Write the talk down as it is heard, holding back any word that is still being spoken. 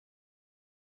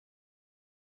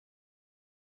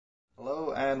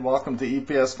Hello and welcome to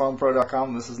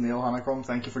EPSFoamPro.com. This is Neil Honeycomb.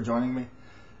 Thank you for joining me.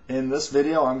 In this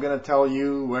video I'm going to tell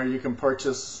you where you can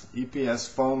purchase EPS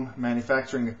foam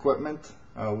manufacturing equipment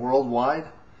worldwide.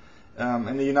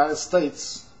 In the United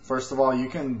States, first of all, you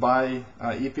can buy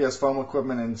EPS foam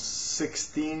equipment in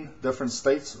 16 different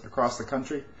states across the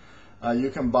country.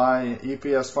 You can buy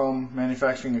EPS foam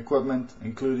manufacturing equipment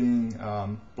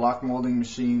including block molding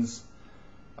machines,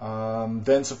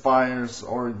 densifiers,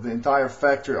 or the entire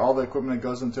factory, all the equipment that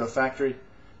goes into a factory.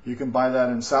 You can buy that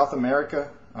in South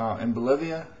America, in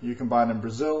Bolivia. You can buy it in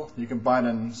Brazil. You can buy it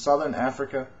in Southern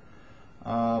Africa.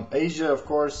 Asia, of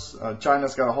course.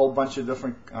 China's got a whole bunch of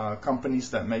different companies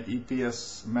that make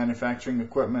EPS manufacturing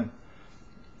equipment.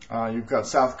 You've got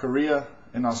South Korea.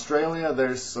 In Australia,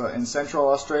 there's in Central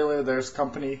Australia, there's a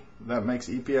company that makes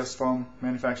EPS foam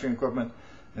manufacturing equipment.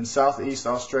 In Southeast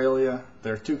Australia,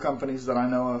 there are two companies that I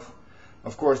know of.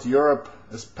 Of course, Europe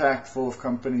is packed full of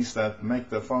companies that make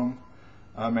the foam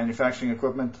manufacturing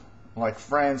equipment, like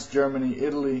France, Germany,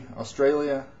 Italy,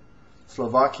 Australia,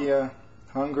 Slovakia,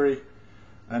 Hungary,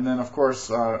 and then of course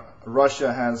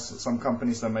Russia has some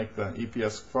companies that make the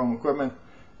EPS foam equipment.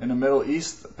 In the Middle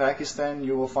East, Pakistan,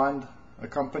 you will find a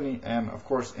company, and of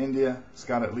course India has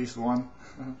got at least one.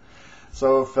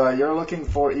 So if you're looking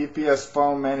for EPS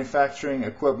foam manufacturing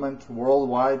equipment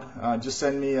worldwide, just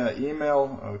send me an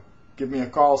email, give me a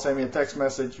call, send me a text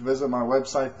message, visit my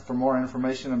website for more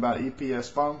information about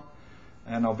EPS foam,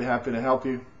 and I'll be happy to help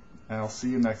you, and I'll see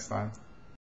you next time.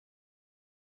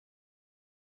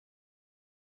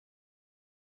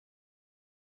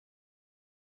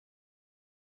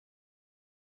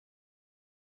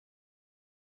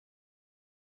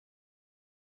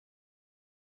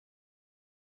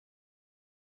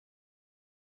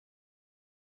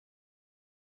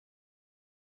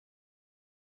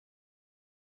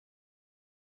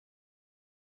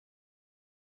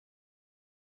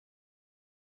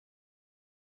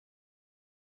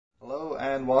 Hello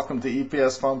and welcome to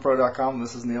EPSFoamPro.com.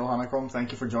 This is Neil Honeycomb.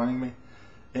 Thank you for joining me.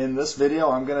 In this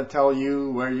video I'm going to tell you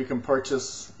where you can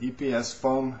purchase EPS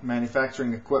foam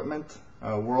manufacturing equipment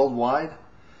worldwide.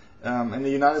 In the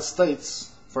United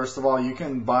States, first of all, you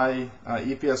can buy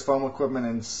EPS foam equipment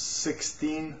in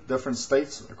 16 different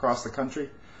states across the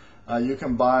country. You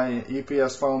can buy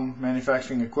EPS foam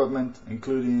manufacturing equipment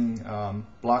including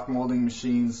block molding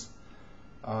machines,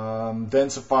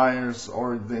 densifiers,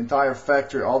 or the entire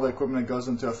factory, all the equipment that goes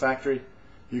into a factory.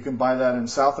 You can buy that in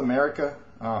South America,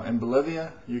 in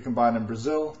Bolivia. You can buy it in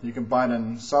Brazil. You can buy it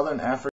in Southern Africa.